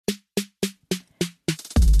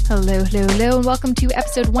Hello, hello, hello, and welcome to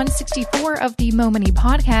episode 164 of the Mo Money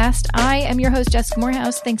Podcast. I am your host, Jessica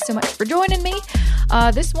Morehouse. Thanks so much for joining me.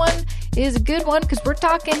 This one is a good one because we're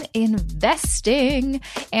talking investing.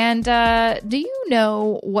 And do you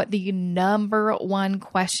know what the number one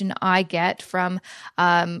question I get from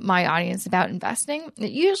my audience about investing?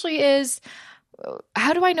 It usually is,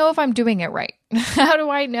 how do I know if I'm doing it right? How do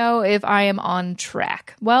I know if I am on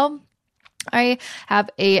track? Well, I have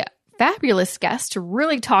a fabulous guest to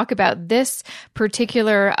really talk about this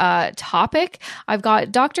particular topic. I've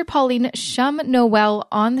got Dr. Pauline Shum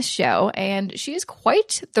on the show, and she is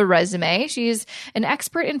quite the resume. She's an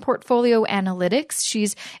expert in portfolio analytics.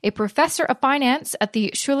 She's a professor of finance at the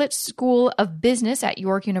Shulitz School of Business at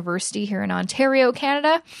York University here in Ontario,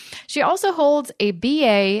 Canada. She also holds a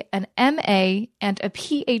BA, an MA, and a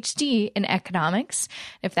PhD in economics.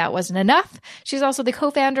 If that wasn't enough, she's also the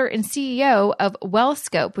co-founder and CEO of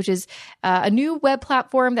Wealthscope, which is a new web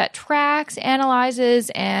platform that tracks, analyzes,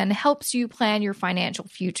 and helps you plan your financial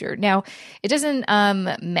future. Now, it doesn't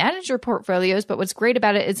manage your portfolios, but what's great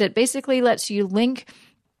about it is it basically lets you link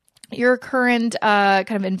your current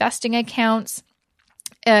kind of investing accounts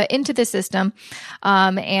into the system,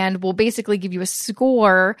 and will basically give you a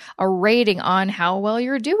score, a rating on how well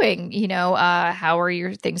you're doing. You know, how are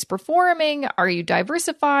your things performing? Are you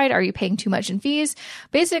diversified? Are you paying too much in fees?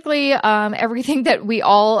 Basically, everything that we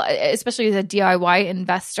all, especially as a DIY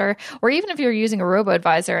investor, or even if you're using a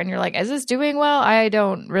robo-advisor and you're like, is this doing well? I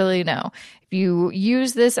don't really know. If you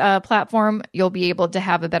use this platform, you'll be able to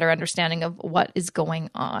have a better understanding of what is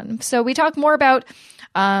going on. So we talk more about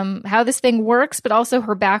how this thing works, but also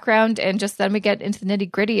her background, and just then we get into the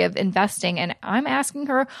nitty gritty of investing. And I'm asking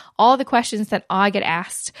her all the questions that I get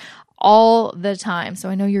asked all the time. So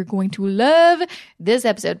I know you're going to love this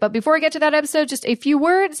episode. But before I get to that episode, just a few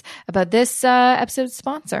words about this episode's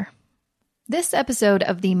sponsor. This episode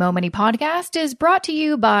of the Mo Money Podcast is brought to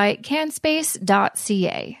you by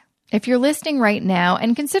canspace.ca. If you're listening right now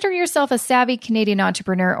and consider yourself a savvy Canadian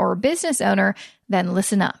entrepreneur or business owner, then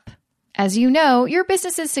listen up. As you know, your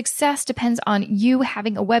business's success depends on you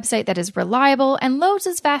having a website that is reliable and loads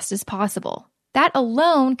as fast as possible. That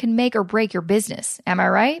alone can make or break your business, am I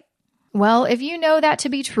right? Well, if you know that to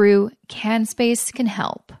be true, CanSpace can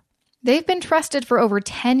help. They've been trusted for over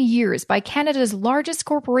 10 years by Canada's largest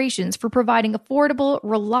corporations for providing affordable,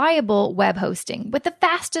 reliable web hosting with the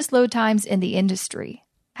fastest load times in the industry.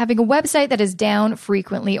 Having a website that is down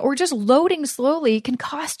frequently or just loading slowly can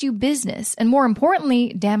cost you business and, more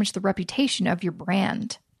importantly, damage the reputation of your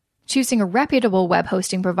brand. Choosing a reputable web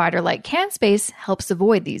hosting provider like CanSpace helps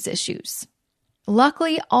avoid these issues.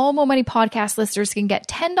 Luckily, all Mo Money Podcast listeners can get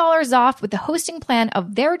 $10 off with the hosting plan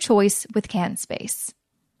of their choice with CanSpace.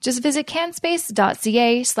 Just visit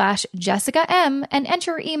canspace.ca/JessicaM and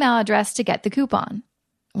enter your email address to get the coupon.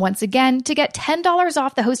 Once again, to get $10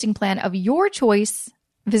 off the hosting plan of your choice,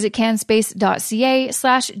 visit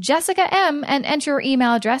canspace.ca/JessicaM and enter your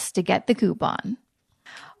email address to get the coupon.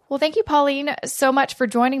 Well, thank you, Pauline, so much for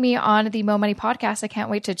joining me on the Mo Money Podcast. I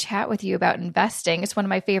can't wait to chat with you about investing. It's one of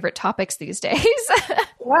my favorite topics these days.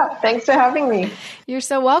 Yeah, thanks for having me. You're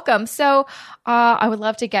so welcome. So I would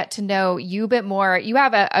love to get to know you a bit more. You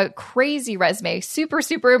have a crazy resume, super,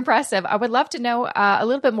 super impressive. I would love to know a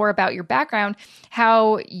little bit more about your background,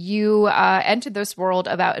 how you entered this world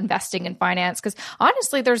about investing in finance. Because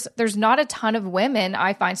honestly, there's not a ton of women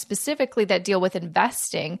I find specifically that deal with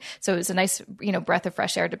investing. So it's a nice, breath of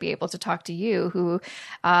fresh air to be able to talk to you, who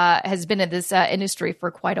has been in this industry for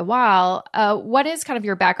quite a while. What is kind of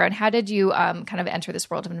your background? How did you kind of enter this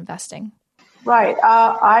world of investing? Right.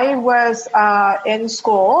 I was in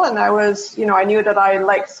school, and I was, I knew that I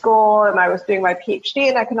liked school, and I was doing my PhD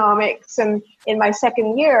in economics. And in my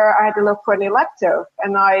second year, I had to look for an elective,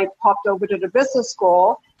 and I popped over to the business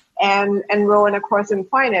school and enrolled in a course in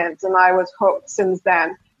finance, and I was hooked since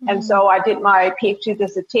then. Mm-hmm. And so I did my PhD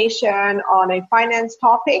dissertation on a finance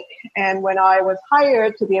topic. And when I was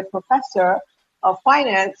hired to be a professor of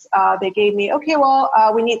finance, they gave me,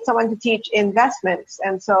 we need someone to teach investments.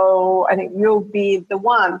 And so I think you'll be the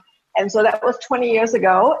one. And so that was 20 years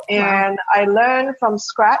ago. And wow. I learned from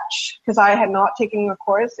scratch because I had not taken a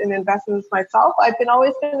course in investments myself. I've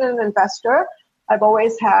always been an investor. I've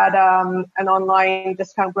always had an online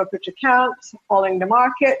discount brokerage account, following the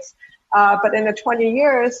markets. But in the 20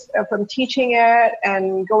 years from teaching it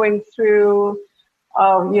and going through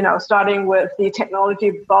starting with the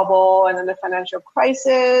technology bubble and then the financial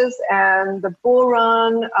crisis and the bull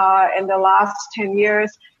run in the last 10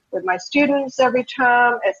 years with my students every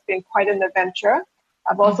term, it's been quite an adventure.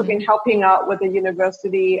 I've also been helping out with the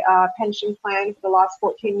university pension plan for the last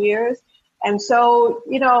 14 years. And so,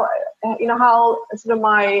 how sort of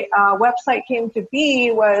my website came to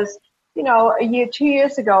be was, a year, 2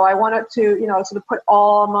 years ago, I wanted to, sort of put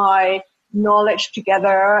all my knowledge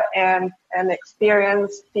together and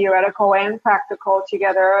experience, theoretical and practical,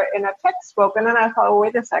 together in a textbook. And then I thought,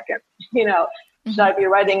 wait a second, should I be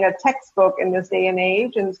writing a textbook in this day and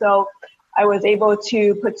age? And so I was able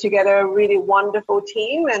to put together a really wonderful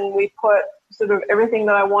team, and we put sort of everything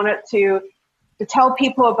that I wanted to tell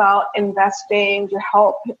people about investing, to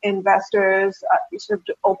help investors sort of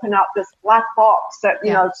to open up this black box that,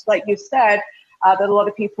 it's like you said, that a lot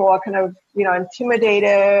of people are kind of,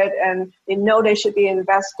 intimidated, and they know they should be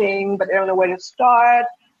investing, but they don't know where to start.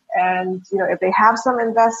 And, if they have some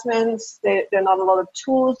investments, there are not a lot of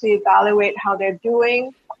tools to evaluate how they're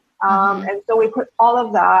doing. And so we put all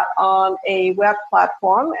of that on a web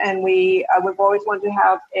platform, and we've always wanted to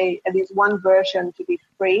have at least one version to be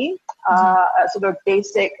free, a sort of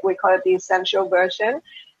basic, we call it the essential version,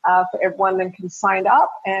 for everyone that can sign up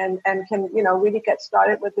and can, really get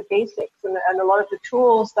started with the basics and a lot of the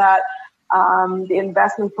tools that the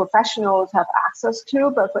investment professionals have access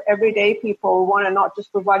to, but for everyday people, we want to not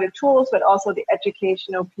just provide the tools, but also the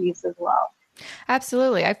educational piece as well.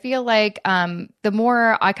 Absolutely. I feel like the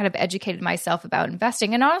more I kind of educated myself about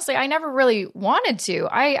investing, and honestly, I never really wanted to.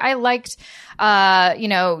 I liked,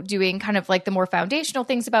 doing kind of like the more foundational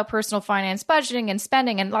things about personal finance, budgeting and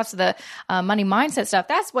spending, and lots of the money mindset stuff.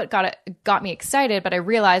 That's what got me excited. But I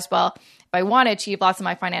realized, well, if I want to achieve lots of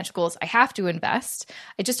my financial goals, I have to invest.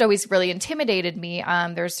 It just always really intimidated me.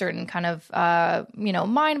 There's certain kind of,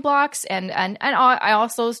 mind blocks. And I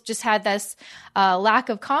also just had this lack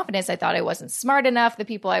of confidence. I thought I wasn't smart enough. The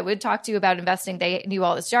people I would talk to about investing, they knew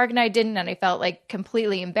all this jargon I didn't. And I felt like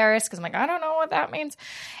completely embarrassed because I'm like, I don't know what that means.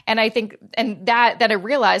 And I think, and that I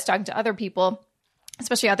realized talking to other people,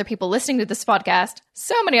 especially other people listening to this podcast,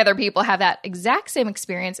 so many other people have that exact same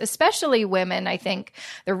experience, especially women. I think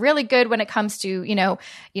they're really good when it comes to,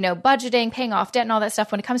 budgeting, paying off debt and all that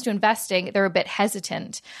stuff. When it comes to investing, they're a bit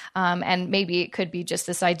hesitant. And maybe it could be just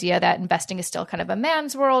this idea that investing is still kind of a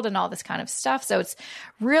man's world and all this kind of stuff. So it's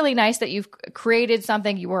really nice that you've created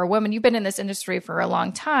something. You were a woman. You've been in this industry for a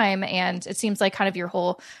long time. And it seems like kind of your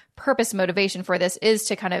whole purpose motivation for this is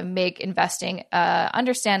to kind of make investing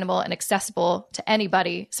understandable and accessible to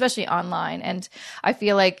anybody, especially online. And I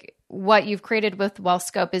feel like what you've created with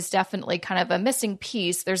Wealthscope is definitely kind of a missing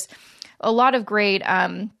piece. There's a lot of great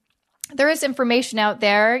there is information out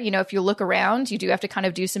there. If you look around, you do have to kind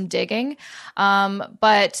of do some digging.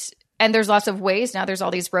 And there's lots of ways now. There's all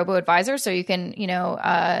these robo-advisors, so you can,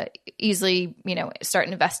 easily, start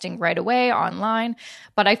investing right away online.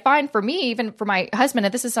 But I find for me, even for my husband,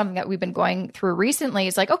 and this is something that we've been going through recently,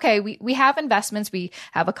 is like, okay, we have investments. We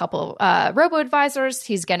have a couple robo-advisors.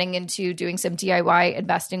 He's getting into doing some DIY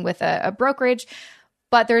investing with a brokerage.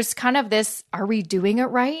 But there's kind of this, are we doing it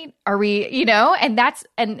right? Are we, and that's,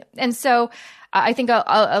 and so I think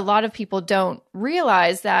a lot of people don't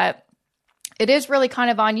realize that it is really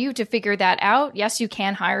kind of on you to figure that out. Yes, you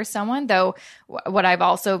can hire someone, though what I've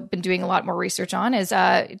also been doing a lot more research on is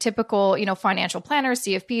typical, financial planners,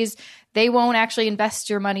 CFPs, they won't actually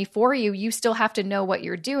invest your money for you. You still have to know what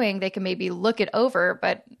you're doing. They can maybe look it over,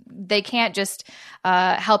 but they can't just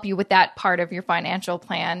help you with that part of your financial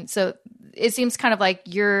plan. So it seems kind of like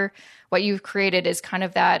what you've created is kind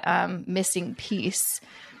of that missing piece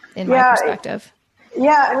in my perspective.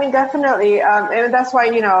 Yeah, I mean, definitely. And that's why,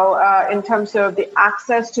 in terms of the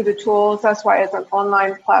access to the tools, that's why it's an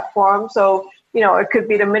online platform. So, it could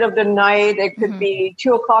be the middle of the night. It could be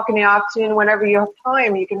 2:00 in the afternoon. Whenever you have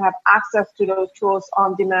time, you can have access to those tools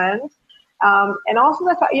on demand. And also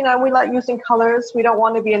the fact, we like using colors. We don't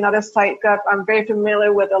want to be another site that I'm very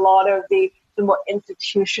familiar with a lot of the more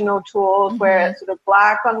institutional tools where it's sort of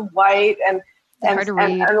black on white and hard to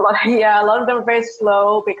read. And a lot of them are very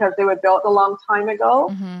slow because they were built a long time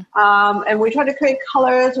ago. And we try to create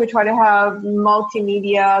colors. We try to have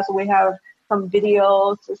multimedia. So we have some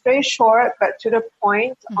videos. It's very short, but to the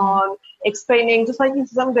point on explaining, just like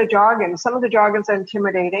some of the jargon. Some of the jargons are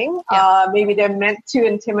intimidating. Maybe they're meant to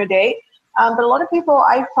intimidate. But a lot of people,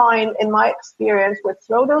 I find, in my experience, would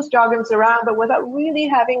throw those jargons around, but without really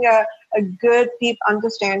having a good, deep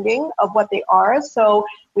understanding of what they are. So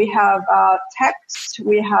we have text,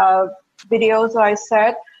 we have videos, as I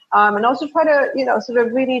said, and also try to, sort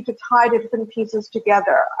of really to tie the different pieces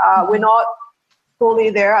together. We're not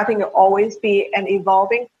fully there. I think it'll always be an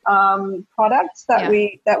evolving products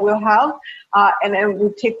that we'll have, and then we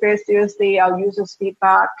take very seriously our users'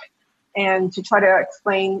 feedback and to try to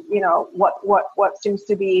explain, what seems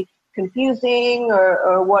to be confusing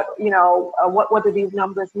or what do these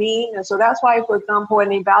numbers mean. And so that's why, for example,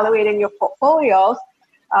 in evaluating your portfolios,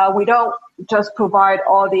 We don't just provide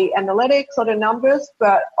all the analytics or the numbers,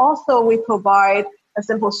 but also we provide a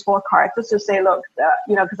simple scorecard just to say, look,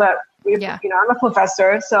 because I'm a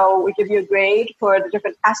professor, so we give you a grade for the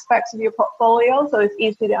different aspects of your portfolio, so it's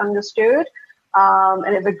easy to understood.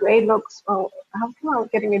 And if the grade looks, how come I'm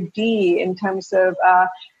getting a D in terms of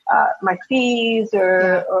my fees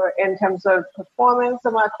or in terms of performance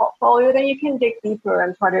of my portfolio, then you can dig deeper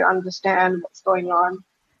and try to understand what's going on.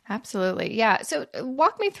 Absolutely. Yeah. So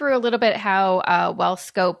walk me through a little bit how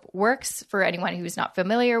Wealthscope works for anyone who's not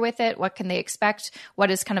familiar with it. What can they expect?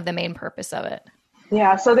 What is kind of the main purpose of it?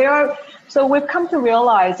 Yeah, so we've come to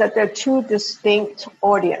realize that there are two distinct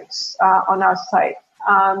audience on our site.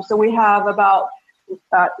 So we have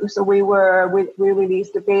we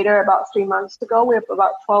released the beta about 3 months ago. We have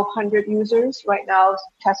about 1,200 users right now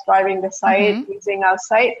test driving the site, using our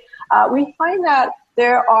site. We find that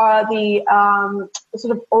there are the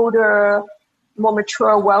sort of older, more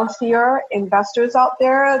mature, wealthier investors out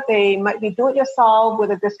there. They might be do-it-yourself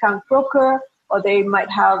with a discount broker, or they might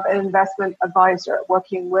have an investment advisor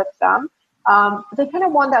working with them. They kind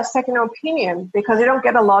of want that second opinion because they don't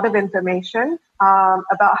get a lot of information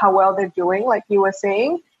about how well they're doing, like you were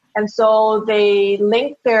saying. And so they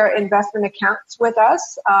link their investment accounts with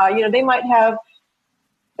us. They might have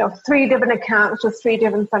 3 different accounts with 3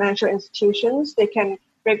 different financial institutions. They can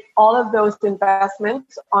bring all of those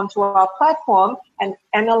investments onto our platform and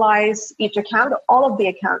analyze each account, all of the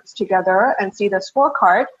accounts together, and see the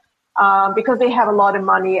scorecard. Because they have a lot of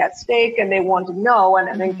money at stake and they want to know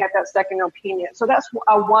and then get that second opinion. So that's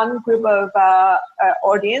one group of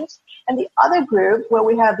audience. And the other group where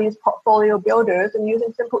we have these portfolio builders and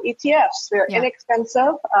using simple ETFs. They're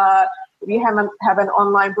inexpensive. If you have an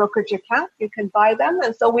online brokerage account, you can buy them.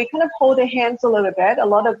 And so we kind of hold their hands a little bit. A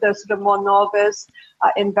lot of the sort of more novice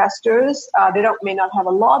investors, they may not have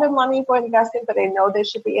a lot of money for investing, but they know they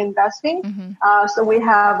should be investing. So we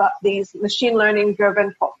have these machine learning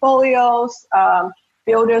driven portfolios,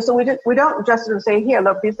 builders. So we don't just say, here,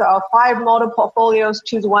 look, these are our 5 model portfolios,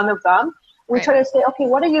 choose one of them. We try to say, okay,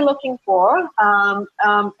 what are you looking for?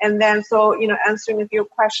 And then, answering a few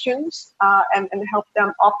questions and help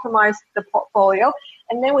them optimize the portfolio.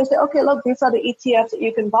 And then we say, okay, look, these are the ETFs that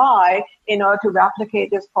you can buy in order to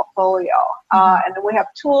replicate this portfolio. And then we have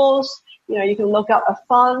tools. You can look up a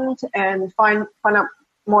fund and find out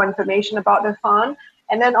more information about the fund.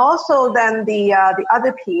 And then also the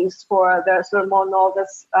other piece for the sort of more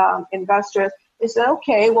novice investors is that,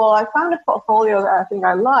 okay, well, I found a portfolio that I think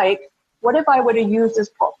I like. What if I were to use this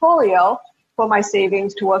portfolio for my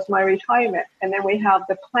savings towards my retirement? And then we have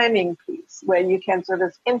the planning piece where you can sort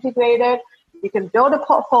of integrate it. You can build a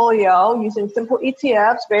portfolio using simple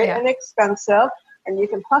ETFs, very inexpensive, and you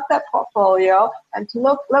can plug that portfolio and to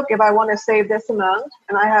look, if I want to save this amount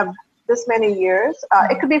and I have this many years,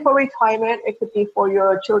 it could be for retirement, it could be for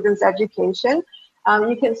your children's education.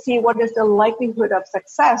 You can see what is the likelihood of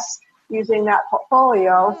success using that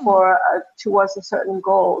portfolio for towards a certain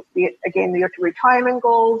goal, be it again your retirement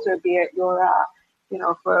goals, or be it your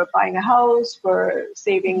for buying a house, for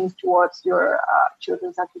savings towards your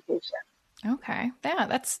children's education. Okay. Yeah,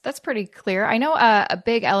 that's pretty clear. I know a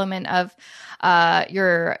big element of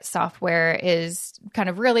your software is kind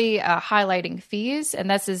of really highlighting fees, and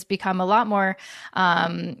this has become a lot more,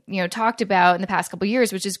 talked about in the past couple of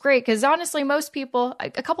years, which is great because honestly, most people,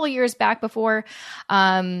 a couple of years back before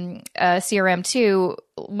CRM2,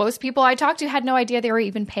 most people I talked to had no idea they were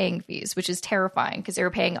even paying fees, which is terrifying because they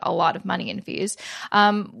were paying a lot of money in fees.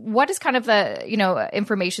 What is kind of the,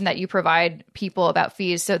 information that you provide people about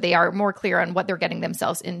fees so they are more clear on what they're getting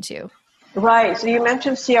themselves into? Right. So you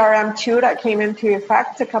mentioned CRM2 that came into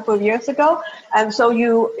effect a couple of years ago. And so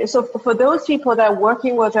for those people that are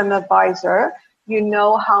working with an advisor, you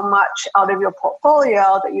know how much out of your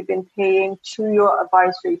portfolio that you've been paying to your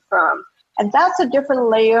advisory firm. And that's a different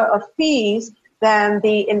layer of fees than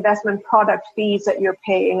the investment product fees that you're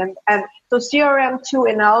paying. And so CRM2,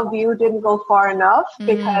 in our view, didn't go far enough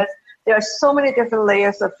because there are so many different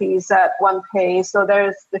layers of fees that one pays. So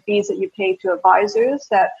there's the fees that you pay to advisors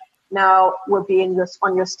that now will be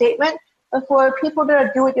on your statement. But for people that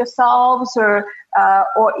are do-it-yourselves or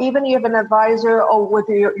even you have an advisor or with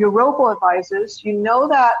your robo-advisors, you know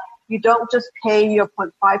that you don't just pay your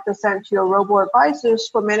 0.5% to your robo-advisors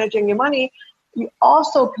for managing your money. You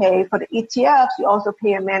also pay for the ETFs, you also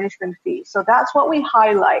pay a management fee. So that's what we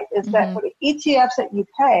highlight is that for the ETFs that you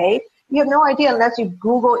pay, you have no idea unless you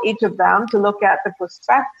Google each of them to look at the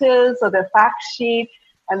prospectus or the fact sheet,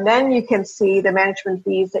 and then you can see the management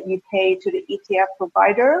fees that you pay to the ETF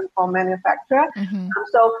provider or manufacturer.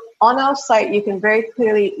 So on our site, you can very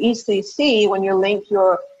clearly, easily see when you link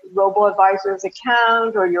your robo-advisor's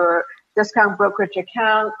account or your discount brokerage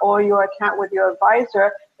account or your account with your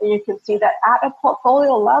advisor, and you can see that at a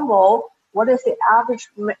portfolio level, what is the average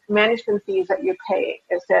management fees that you pay?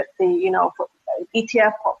 Is it for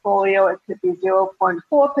ETF portfolio, it could be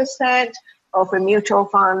 0.4%, or for mutual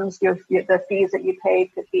funds, the fees that you pay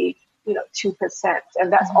could be 2%.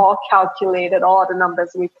 And that's all calculated, all the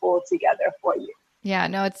numbers we pull together for you. Yeah,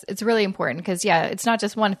 no, it's really important because, it's not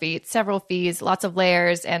just one fee, it's several fees, lots of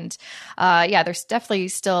layers. And there's definitely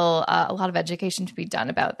still a lot of education to be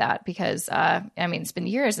done about that because, it's been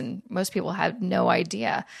years and most people have no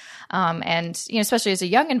idea. Especially as a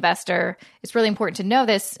young investor, it's really important to know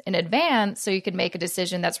this in advance so you can make a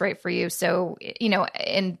decision that's right for you. So,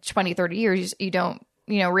 in 20, 30 years, you don't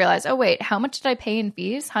realize, oh, wait, how much did I pay in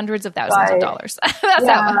fees? Hundreds of thousands of dollars. That's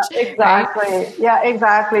how much. Exactly. Right? Yeah,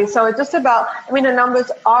 exactly. So it's just about, the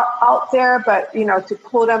numbers are out there, but, to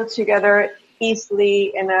pull them together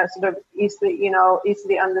easily in a sort of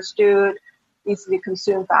easily understood, easily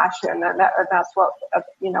consumed fashion. And that's what,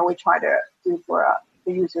 we try to do for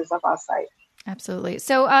the users of our site. Absolutely.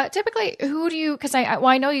 So typically, who do you, because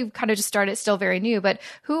I know you've kind of just started, still very new, but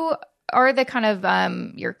who are the kind of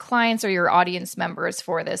your clients or your audience members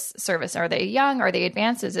for this service? Are they young? Are they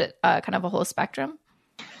advanced? Is it kind of a whole spectrum?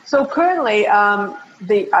 So currently,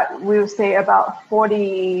 we would say about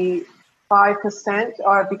 45%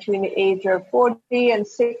 are between the age of 40 and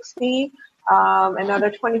 60.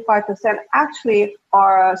 Another 25% actually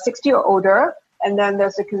are 60 or older. And then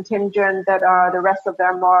there's a contingent that the rest of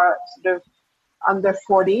them are sort of under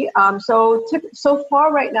 40. So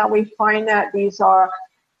far right now, we find that these are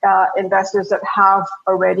investors that have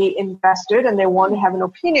already invested and they want to have an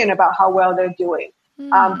opinion about how well they're doing.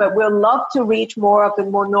 But we'll love to reach more of the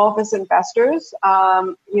more novice investors.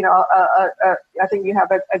 I think you have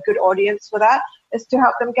a good audience for that, is to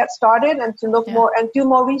help them get started and to look more and do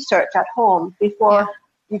more research at home before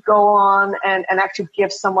you go on and actually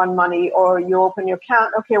give someone money or you open your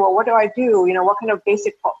account. Okay, well, what do I do? What kind of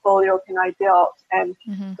basic portfolio can I build? And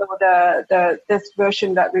so this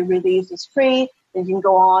version that we release is free. And you can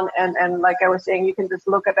go on and like I was saying, you can just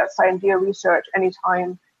look at that site and do your research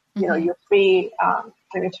anytime, you're free,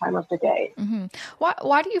 any time of the day. Mm-hmm.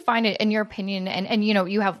 Why do you find it, in your opinion, and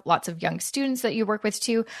you have lots of young students that you work with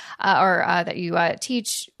too, or that you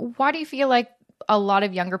teach, why do you feel like a lot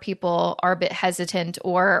of younger people are a bit hesitant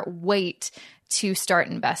or wait to start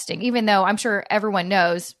investing, even though I'm sure everyone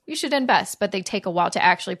knows you should invest, but they take a while to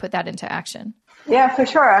actually put that into action? Yeah, for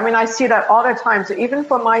sure. I see that all the time. So even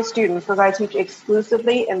for my students, because I teach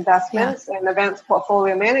exclusively investments and advanced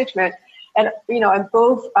portfolio management, and in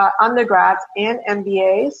both undergrads and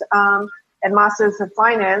MBAs and Masters of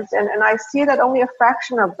Finance, and I see that only a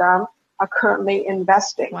fraction of them are currently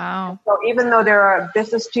investing. Wow. So even though there are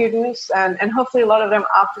business students, and hopefully a lot of them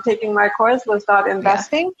after taking my course will start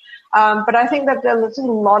investing, but I think that there's a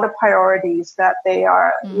lot of priorities that they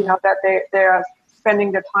are, that they are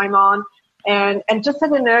spending their time on. And just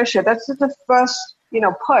an inertia, that's just the first,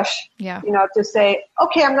 push, to say,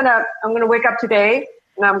 okay, I'm going to wake up today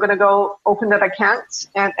and I'm going to go open that account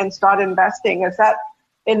and start investing. Is that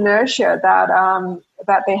inertia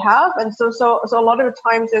that they have? And so a lot of the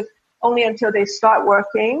times it's only until they start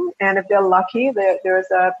working. And if they're lucky, there's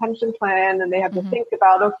a pension plan and they have to think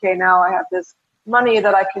about, okay, now I have this money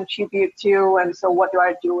that I contribute to. And so what do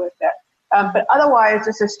I do with it? But otherwise,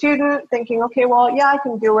 as a student thinking, okay, well, I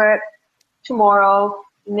can do it tomorrow,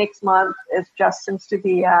 next month, it just seems to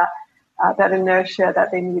be that inertia that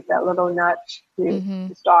they need that little nudge to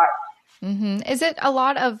start. Mm-hmm. Is it a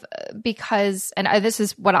lot of, because, and this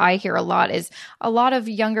is what I hear a lot, is a lot of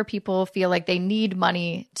younger people feel like they need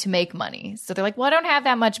money to make money. So they're like, well, I don't have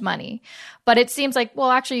that much money. But it seems like,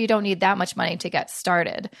 well, actually, you don't need that much money to get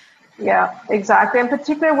started. Yeah, exactly. And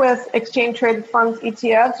particularly with exchange traded funds,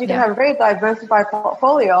 ETFs, you can have a very diversified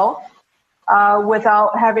portfolio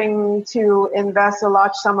without having to invest a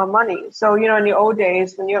large sum of money. So, in the old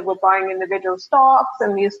days, when you were buying individual stocks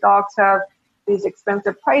and these stocks have these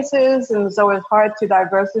expensive prices, and so it's hard to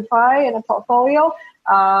diversify in a portfolio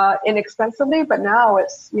inexpensively. But now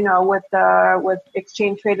it's, with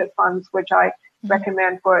exchange traded funds, which I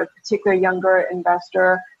recommend for a particular younger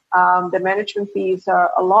investor, the management fees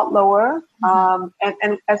are a lot lower.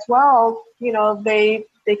 And as well,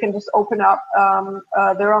 they can just open up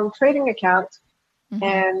their own trading account.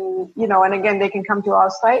 And, and again, they can come to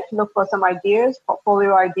our site to look for some ideas,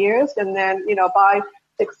 portfolio ideas, and then, buy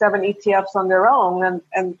 6-7 ETFs on their own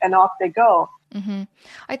and off they go.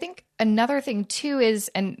 I think another thing too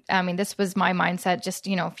is, and this was my mindset just,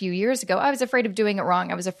 a few years ago, I was afraid of doing it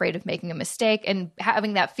wrong. I was afraid of making a mistake, and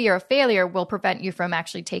having that fear of failure will prevent you from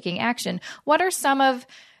actually taking action. What are some of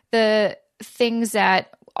the things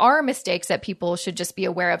that are mistakes that people should just be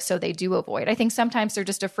aware of so they do avoid? I think sometimes they're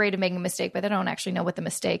just afraid of making a mistake, but they don't actually know what the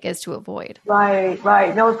mistake is to avoid.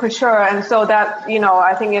 Right. No, for sure. And so that,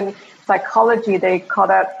 I think in psychology, they call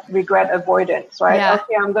that regret avoidance, right? Yeah.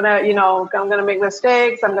 Okay, I'm going to make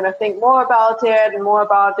mistakes. I'm going to think more about it.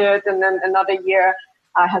 And then another year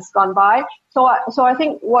has gone by. So I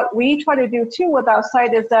think what we try to do too with our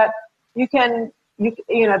site is that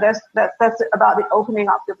that's about the opening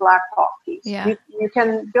up the black box piece. Yeah. You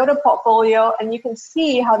can build a portfolio and you can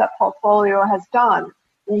see how that portfolio has done.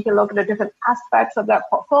 And you can look at the different aspects of that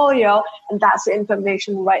portfolio, and that's the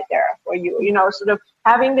information right there for you. Sort of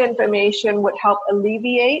having the information would help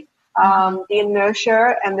alleviate the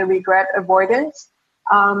inertia and the regret avoidance.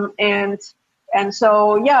 And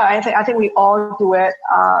so, I think we all do it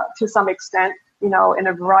to some extent, in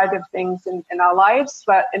a variety of things in our lives,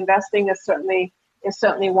 but investing is certainly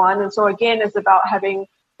one. And so again, it's about having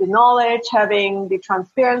the knowledge, having the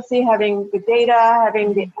transparency, having the data,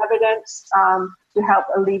 having the evidence to help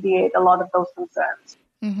alleviate a lot of those concerns.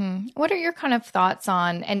 Mm-hmm. What are your kind of thoughts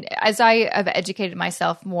on, and as I have educated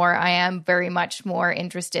myself more, I am very much more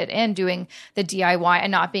interested in doing the DIY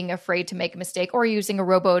and not being afraid to make a mistake or using a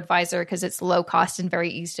robo-advisor because it's low cost and very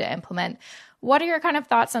easy to implement. What are your kind of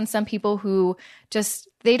thoughts on some people who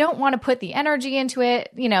they don't want to put the energy into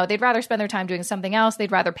it? They'd rather spend their time doing something else.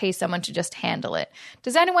 They'd rather pay someone to just handle it.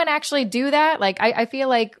 Does anyone actually do that? Like, I feel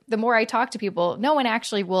like the more I talk to people, no one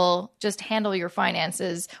actually will just handle your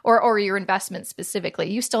finances or your investments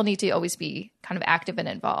specifically. You still need to always be kind of active and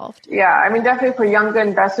involved. Yeah, I mean, definitely for younger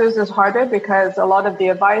investors, it's harder because a lot of the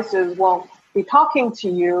advisors won't be talking to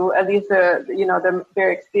you, at least the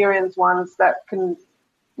very experienced ones that can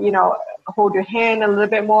hold your hand a little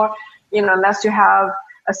bit more, unless you have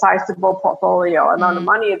a sizable portfolio amount of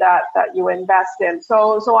money that you invest in.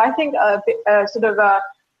 So I think sort of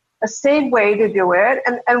a safe way to do it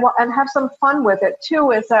and have some fun with it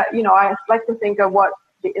too is that, I like to think of what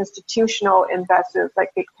the institutional investors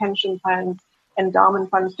like big pension funds, endowment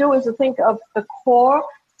funds do is to think of the core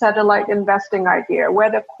satellite investing idea, where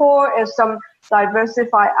the core is some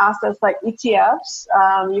diversified assets like ETFs.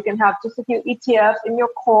 You can have just a few ETFs in your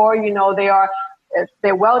core.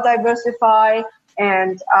 They're well diversified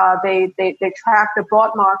and they track the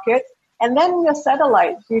broad market. And then your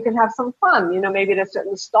satellites, you can have some fun. Maybe there's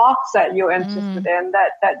certain stocks that you're interested in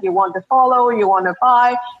that you want to follow, you want to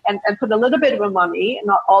buy, and put a little bit of money,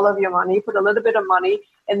 not all of your money, put a little bit of money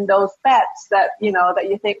in those bets that you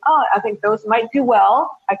think, I think those might do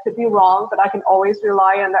well. I could be wrong, but I can always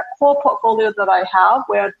rely on that core portfolio that I have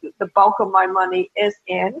where the bulk of my money is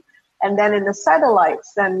in. And then in the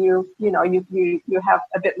satellites, then you have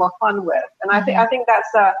a bit more fun with. And I think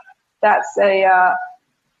that's a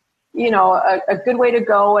good way to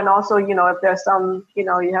go. And also, if there's some,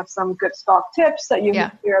 you have some good stock tips that you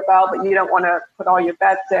hear about, but you don't want to put all your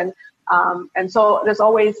bets in. And so there's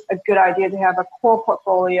always a good idea to have a core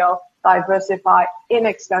portfolio, diversified,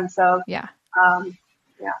 inexpensive. Yeah.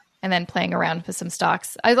 And then playing around with some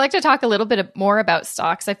stocks. I'd like to talk a little bit more about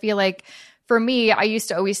stocks. I feel like for me, I used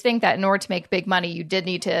to always think that in order to make big money, you did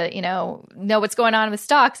need to, know what's going on with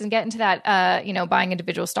stocks and get into that, buying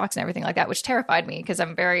individual stocks and everything like that, which terrified me because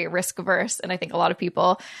I'm very risk averse. And I think a lot of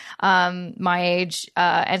people my age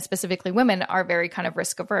and specifically women are very kind of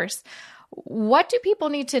risk averse. What do people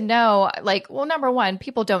need to know? Like, well, number one,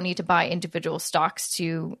 people don't need to buy individual stocks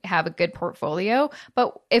to have a good portfolio.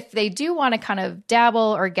 But if they do want to kind of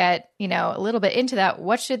dabble or get, a little bit into that,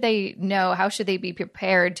 what should they know? How should they be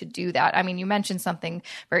prepared to do that? I mean, you mentioned something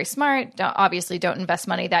very smart. Obviously, don't invest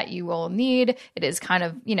money that you will need. It is kind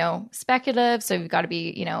of, speculative. So you've got to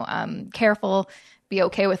be, careful. Be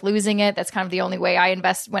okay with losing it. That's kind of the only way I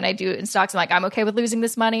invest when I do in stocks. I'm like, I'm okay with losing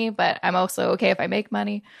this money, but I'm also okay if I make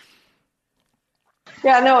money.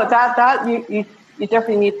 Yeah, no, that you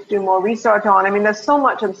definitely need to do more research on. I mean, there's so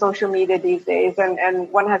much on social media these days, and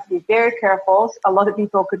one has to be very careful. A lot of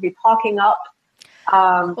people could be talking up.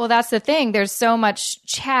 Well, that's the thing. There's so much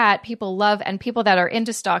chat people love, and people that are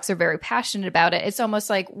into stocks are very passionate about it. It's almost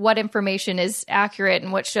like what information is accurate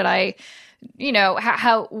and what should I,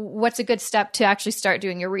 what's a good step to actually start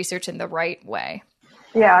doing your research in the right way?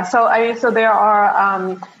 Yeah. So there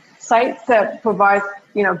are sites that provide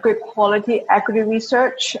good quality equity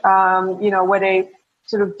research, where they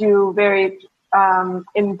sort of do very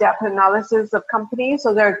in-depth analysis of companies.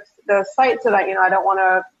 So there are sites that I don't want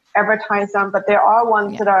to advertise them, but there are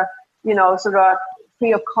ones that are, sort of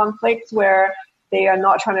free of conflicts where they are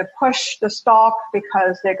not trying to push the stock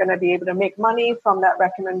because they're going to be able to make money from that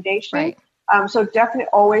recommendation. Right. So definitely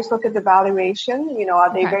always look at the valuation.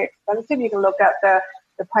 Are they very expensive? You can look at the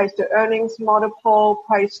the price to earnings multiple,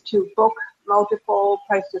 price to book multiple,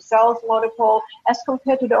 price to sales multiple, as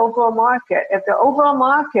compared to the overall market. If the overall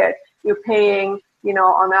market, you're paying,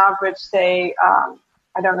 on average, say,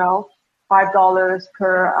 $5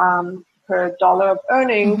 per dollar of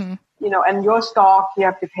earnings, and your stock, you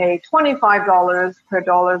have to pay $25 per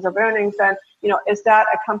dollars of earnings. And, is that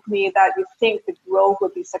a company that you think the growth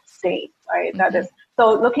would be sustained, right? That is,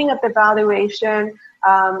 so looking at the valuation,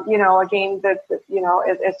 again,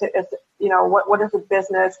 what is the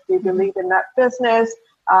business? Do you believe in that business?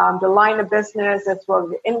 The line of business as well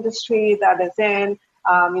as the industry that is in.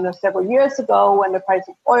 Several years ago when the price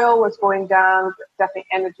of oil was going down, definitely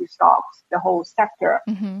energy stocks, the whole sector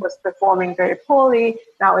was performing very poorly.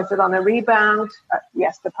 Now, is it on a rebound?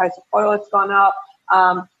 Yes, the price of oil has gone up.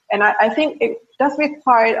 And I think it does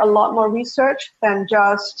require a lot more research than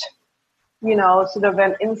just, sort of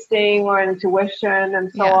an instinct or intuition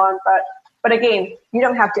and so on. But again, you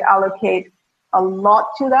don't have to allocate a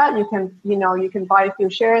lot to that. You can buy a few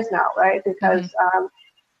shares now, right? Because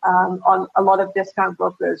on a lot of discount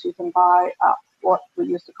brokers, you can buy what we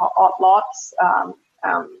used to call odd lots.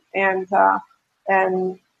 And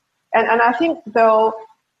I think though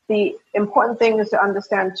the important thing is to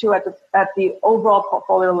understand too at the overall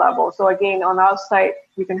portfolio level. So again, on our site,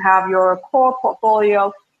 you can have your core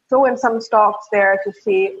portfolio, throw in some stocks there to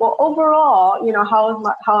see, well, overall,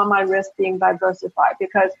 how are my risks being diversified?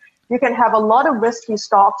 Because you can have a lot of risky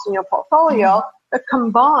stocks in your portfolio, but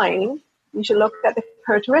combined, you should look at the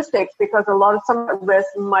characteristics because some of the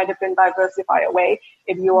risks might have been diversified away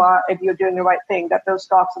if you're doing the right thing, that those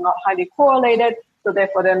stocks are not highly correlated. So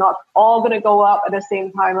therefore, they're not all going to go up at the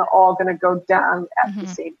same time or all going to go down at the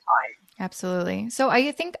same time. Absolutely. So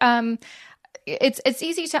I think it's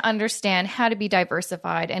easy to understand how to be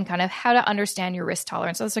diversified and kind of how to understand your risk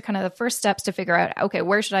tolerance. Those are kind of the first steps to figure out, okay,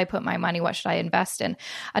 where should I put my money? What should I invest in?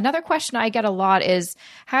 Another question I get a lot is,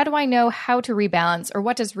 how do I know how to rebalance, or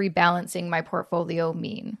what does rebalancing my portfolio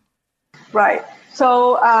mean? Right.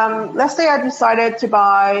 So let's say I decided to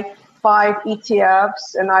buy 5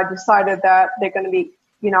 ETFs and I decided that they're going to be,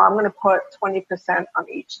 I'm going to put 20% on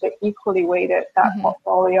each. They're equally weighted, that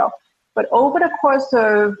portfolio. But over the course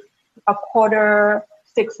of a quarter,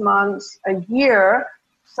 6 months, a year,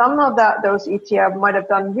 some of those ETFs might have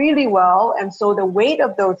done really well. And so the weight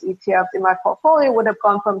of those ETFs in my portfolio would have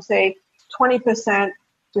gone from, say, 20%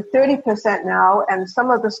 to 30% now. And some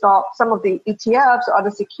of the ETFs or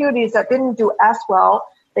the securities that didn't do as well,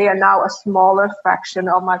 they are now a smaller fraction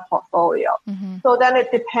of my portfolio. So then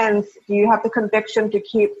it depends. Do you have the conviction to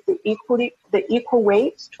keep the equal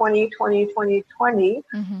weights, 20, 20, 20, 20,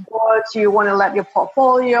 or do you want to let your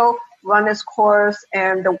portfolio run its course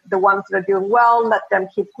and the ones that are doing well, let them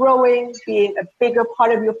keep growing, being a bigger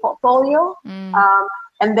part of your portfolio?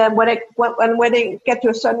 And then when they get to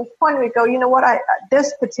a certain point, we go, you know what,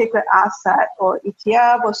 this particular asset or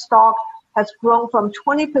ETF or stock has grown from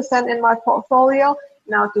 20% in my portfolio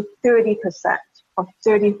now to 30% or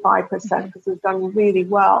 35% because it's done really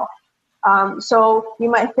well. So you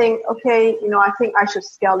might think, okay, I think I should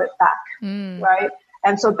scale it back, right?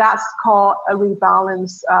 And so that's called a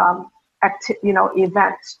rebalance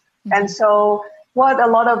event. And so what a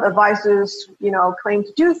lot of advisors, claim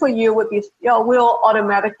to do for you would be, we'll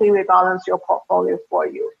automatically rebalance your portfolio for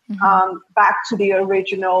you back to the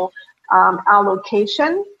original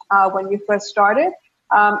allocation when you first started.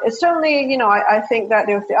 It's certainly, I think that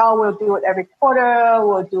they'll say, we'll do it every quarter,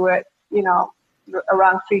 we'll do it,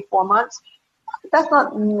 around 3-4 months. That's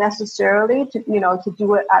not necessarily to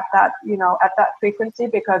do it at that frequency,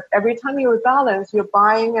 because every time you rebalance, you're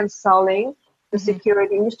buying and selling the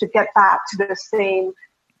securities to get back to the same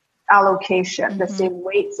allocation, the same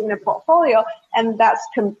weights in the portfolio. And that's,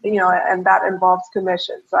 and that involves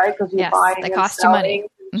commissions, right? Because you're buying and selling.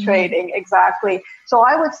 Trading, exactly. So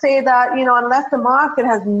I would say that, unless the market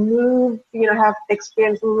has moved, have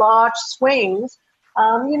experienced large swings,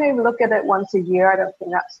 you look at it once a year. I don't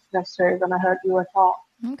think that's necessarily going to hurt you at all.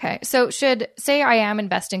 Okay. So say I am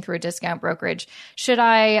investing through a discount brokerage, should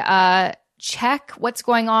I check what's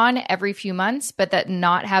going on every few months, but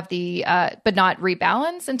not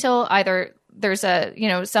rebalance until either there's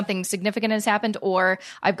something significant has happened or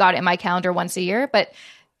I've got it in my calendar once a year? But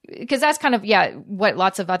because that's kind of, what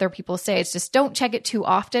lots of other people say. It's just don't check it too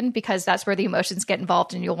often, because that's where the emotions get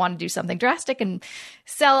involved and you'll want to do something drastic and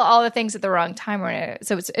sell all the things at the wrong time.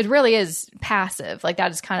 So it really is passive. Like that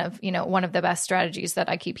is kind of, one of the best strategies that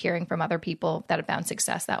I keep hearing from other people that have found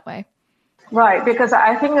success that way. Right. Because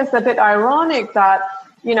I think it's a bit ironic that,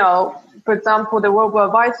 for example, the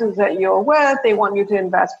robo-advisors that you're with, they want you to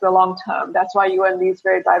invest for the long term. That's why you're in these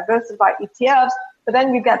very diversified ETFs. But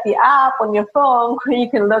then you get the app on your phone where you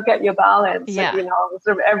can look at your balance, Yeah.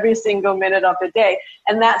 sort of every single minute of the day.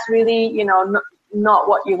 And that's really, not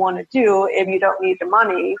what you want to do if you don't need the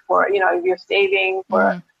money for, if you're saving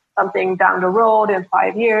for something down the road in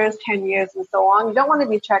 5 years, 10 years, and so on. You don't want to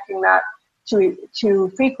be checking that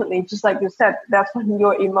too frequently. Just like you said, that's when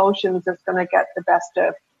your emotions is going to get the best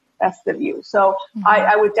of you. So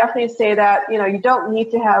I would definitely say that, you don't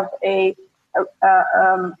need to have a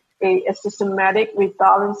systematic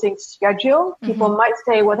rebalancing schedule. People might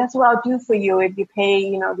say, well, that's what I'll do for you if you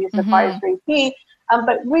pay, this advisory fee.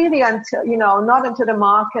 But really not until the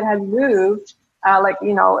market has moved,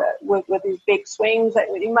 with these big swings, that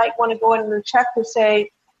you might want to go in and check to say,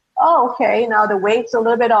 oh, okay, now the weight's a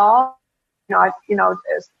little bit off.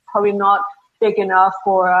 It's probably not big enough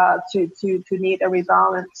for to need a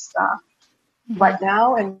rebalance right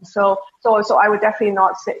now. And so I would definitely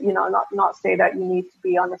not say, not say that you need to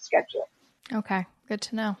be on a schedule. Okay, good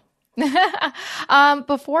to know.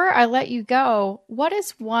 Before I let you go, what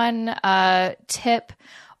is one tip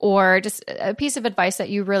or just a piece of advice that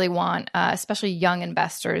you really want, especially young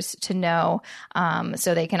investors, to know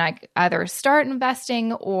so they can either start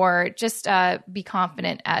investing or just be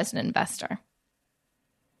confident as an investor?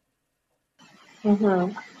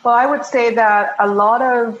 Well, I would say that a lot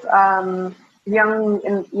of young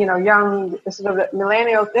sort of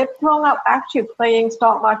millennials, they've grown up actually playing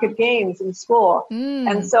stock market games in school.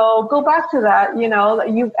 And so go back to that,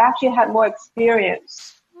 you've actually had more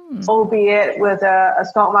experience, albeit with a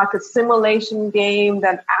stock market simulation game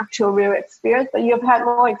than actual real experience, but you've had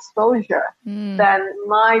more exposure than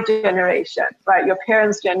my generation, right? Your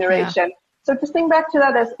parents' generation. Yeah. So just think back to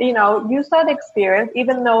that as, use that experience,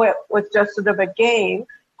 even though it was just sort of a game,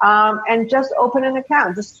 and just open an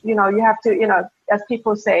account. Just, you have to, as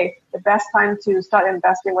people say, the best time to start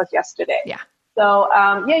investing was yesterday. Yeah. So,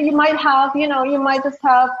 you might have, you might just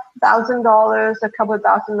have $1,000, a couple of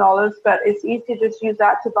 $1,000, but it's easy to just use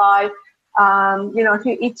that to buy, a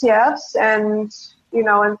few ETFs and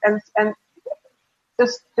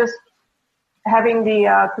just having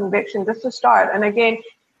the conviction just to start. And again,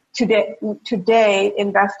 today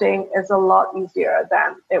investing is a lot easier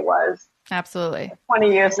than it was absolutely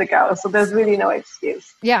 20 years ago. So there's really no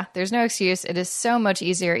excuse. Yeah, there's no excuse. It is so much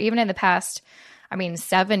easier. Even in the past,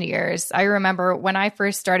 7 years. I remember when I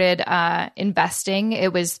first started investing,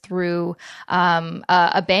 it was through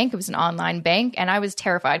a bank. It was an online bank. And I was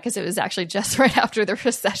terrified because it was actually just right after the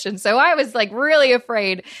recession. So I was really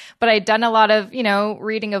afraid. But I'd done a lot of,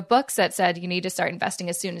 reading of books that said you need to start investing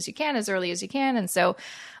as soon as you can, as early as you can. And so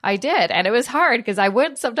I did. And it was hard because I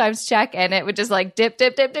would sometimes check and it would just dip,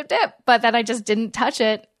 dip, dip, dip, dip. But then I just didn't touch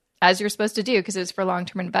it as you're supposed to do because it was for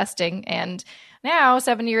long-term investing. And now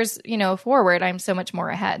 7 years, forward, I'm so much more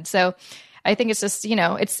ahead. So I think it's just,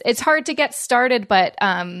 it's hard to get started, but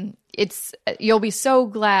you'll be so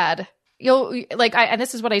glad. And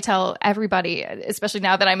this is what I tell everybody, especially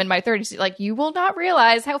now that I'm in my 30s, you will not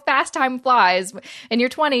realize how fast time flies. In your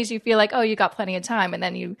 20s, you feel like, oh, you got plenty of time. And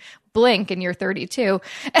then you blink and you're 32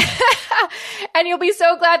 and you'll be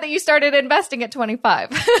so glad that you started investing at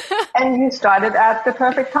 25. And you started at the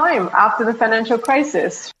perfect time after the financial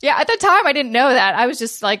crisis. Yeah. At the time, I didn't know that. I was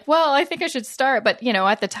just well, I think I should start. But,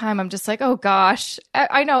 at the time, I'm just oh gosh,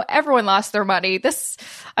 I know everyone lost their money.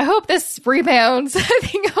 I hope this rebounds.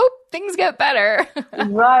 I hope things get better.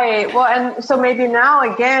 Right. Well, and so maybe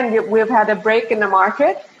now again, we've had a break in the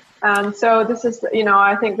market. So this is,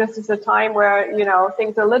 I think this is a time where,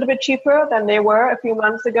 things are a little bit cheaper than they were a few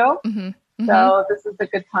months ago. So this is a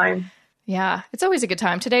good time. Yeah, it's always a good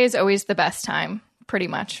time. Today is always the best time, pretty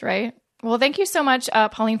much, right? Well, thank you so much,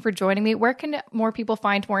 Pauline, for joining me. Where can more people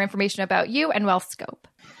find more information about you and Wealthscope?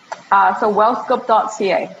 So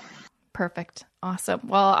wealthscope.ca. Perfect. Awesome.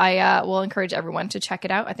 Well, I will encourage everyone to check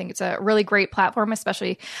it out. I think it's a really great platform,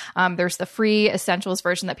 especially there's the free essentials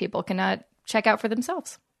version that people can check out for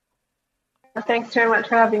themselves. Thanks very much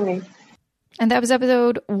for having me. And that was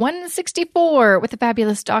episode 164 with the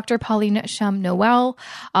fabulous Dr. Pauline Shum Noel.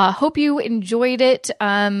 Hope you enjoyed it.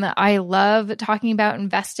 I love talking about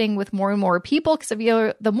investing with more and more people because I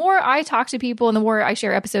feel the more I talk to people and the more I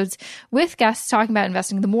share episodes with guests talking about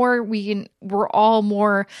investing, the more we're all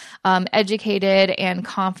more educated and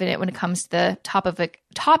confident when it comes to the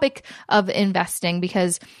topic of investing.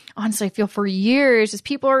 Because honestly, I feel for years, just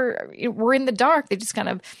people were in the dark. They just kind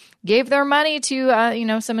of gave their money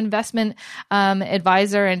to, some investment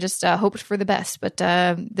advisor and just hoped for the best. But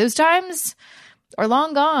those times are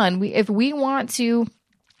long gone. If we want to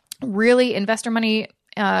really invest our money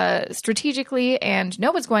strategically and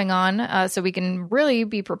know what's going on, so we can really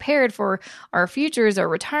be prepared for our futures, our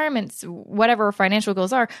retirements, whatever our financial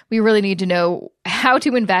goals are, we really need to know how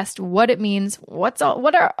to invest, what it means, what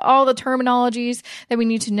are all the terminologies that we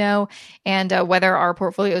need to know, and whether our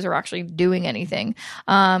portfolios are actually doing anything.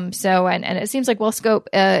 And it seems like Wealthscope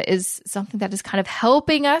is something that is kind of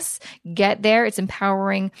helping us get there. It's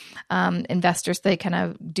empowering investors so they kind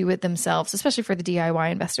of do it themselves, especially for the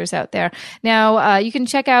DIY investors out there. Now, you can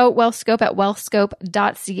check out Wealthscope at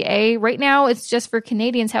wealthscope.ca. Right now, it's just for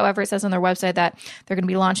Canadians. However, it says on their website that they're going to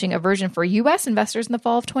be launching a version for U.S. investors in the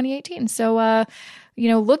fall of 2018. So,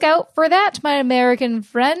 look out for that, my American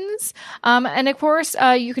friends. And of course,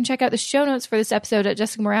 you can check out the show notes for this episode at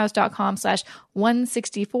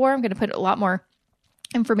jessicamorehouse.com/164. I'm going to put a lot more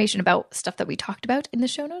information about stuff that we talked about in the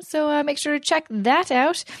show notes. So make sure to check that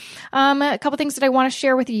out. A couple things that I want to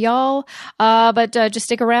share with y'all, but just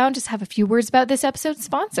stick around. Just have a few words about this episode's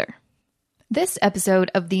sponsor. This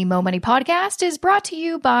episode of the Mo Money Podcast is brought to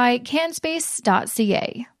you by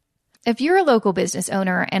canspace.ca. If you're a local business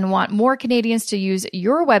owner and want more Canadians to use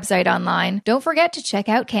your website online, don't forget to check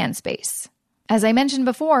out CanSpace. As I mentioned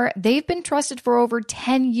before, they've been trusted for over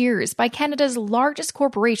 10 years by Canada's largest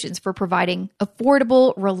corporations for providing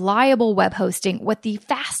affordable, reliable web hosting with the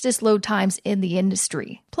fastest load times in the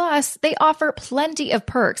industry. Plus, they offer plenty of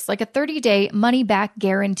perks like a 30-day money-back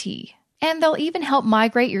guarantee. And they'll even help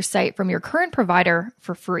migrate your site from your current provider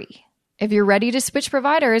for free. If you're ready to switch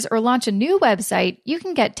providers or launch a new website, you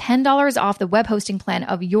can get $10 off the web hosting plan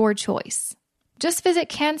of your choice. Just visit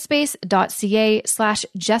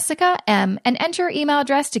canspace.ca/JessicaM and enter your email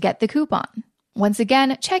address to get the coupon. Once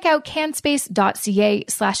again, check out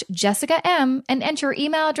canspace.ca/JessicaM and enter your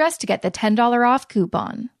email address to get the $10 off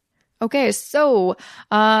coupon. Okay, so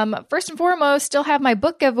first and foremost, still have my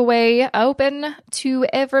book giveaway open to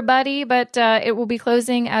everybody, but it will be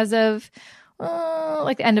closing as of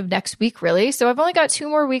like the end of next week, really. So I've only got 2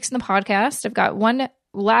 more weeks in the podcast. I've got one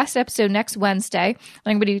last episode next Wednesday.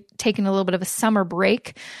 I'm going to be taking a little bit of a summer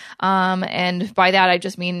break. And by that, I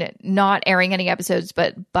just mean not airing any episodes,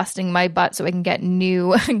 but busting my butt so I can get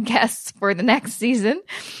new guests for the next season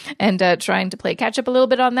and trying to play catch up a little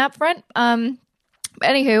bit on that front.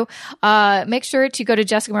 Anywho, make sure to go to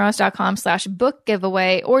jessicamorehouse.com/book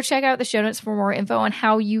giveaway or check out the show notes for more info on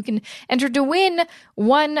how you can enter to win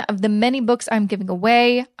one of the many books I'm giving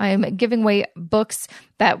away. I'm giving away books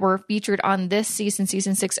that were featured on this season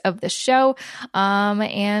 6 of the show. You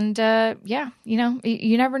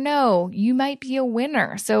never know. You might be a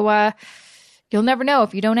winner. So, you'll never know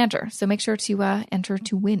if you don't enter. So make sure to enter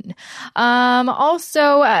to win.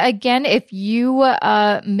 Also, again, if you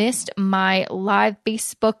missed my live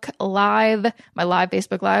Facebook Live,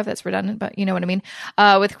 that's redundant, but you know what I mean,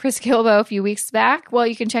 with Chris Gilbo a few weeks back, well,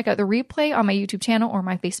 you can check out the replay on my YouTube channel or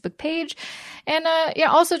my Facebook page. And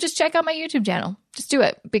also just check out my YouTube channel. Just do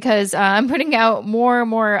it because I'm putting out more and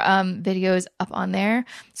more videos up on there,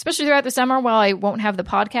 especially throughout the summer while I won't have the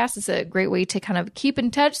podcast. It's a great way to kind of keep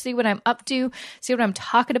in touch, see what I'm up to, see what I'm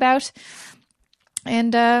talking about.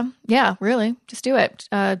 And really, just do it.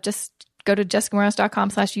 Just go to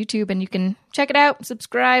jessicamorehouse.com/YouTube and you can check it out,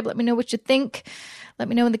 subscribe, let me know what you think. Let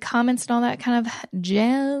me know in the comments and all that kind of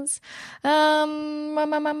jazz.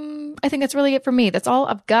 I think that's really it for me. That's all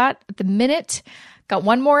I've got at the minute. Got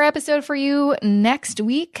one more episode for you next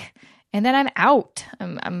week, and then I'm out.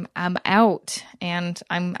 I'm out, and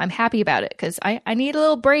I'm happy about it because I need a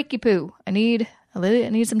little breaky poo. I need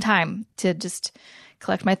some time to just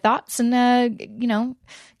collect my thoughts and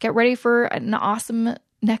get ready for an awesome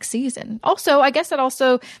next season. Also, I guess that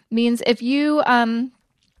also means if you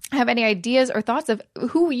have any ideas or thoughts of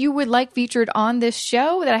who you would like featured on this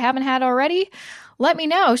show that I haven't had already, let me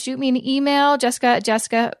know. Shoot me an email,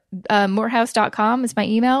 jessica@morehouse.com is my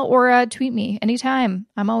email, or tweet me anytime.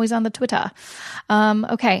 I'm always on the Twitter.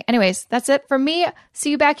 Okay, anyways, that's it from me. See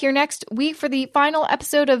you back here next week for the final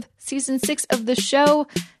episode of season 6 of the show.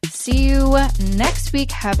 See you next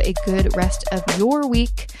week. Have a good rest of your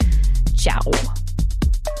week. Ciao.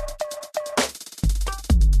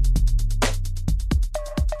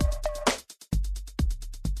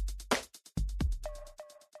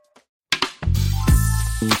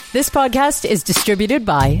 This podcast is distributed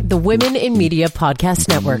by the Women in Media Podcast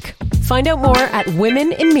Network. Find out more at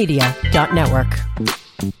womeninmedia.network.